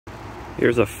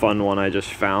Here's a fun one I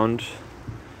just found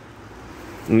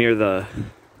near the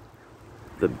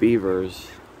beavers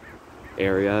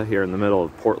area here in the middle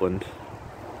of Portland.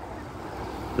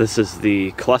 This is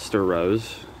the cluster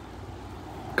rose,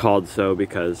 called so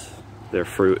because their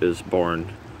fruit is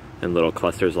born in little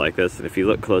clusters like this, and if you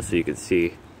look closely you can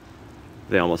see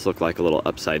they almost look like a little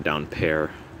upside down pear.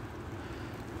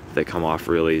 They come off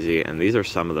real easy, and these are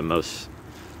some of the most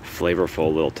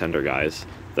flavorful little tender guys.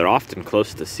 They're often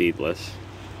close to seedless.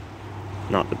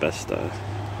 Not the best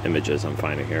images I'm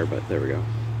finding here, but there we go.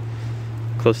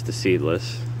 Close to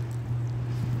seedless.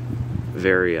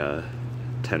 Very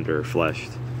tender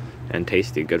fleshed and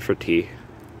tasty. Good for tea.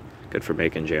 Good for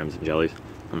making jams and jellies.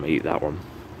 I'm gonna eat that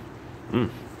one.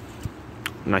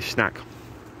 Nice snack.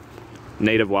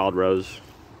 Native wild rose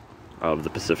of the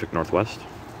Pacific Northwest.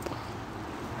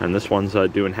 And this one's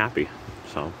doing happy,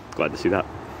 so glad to see that.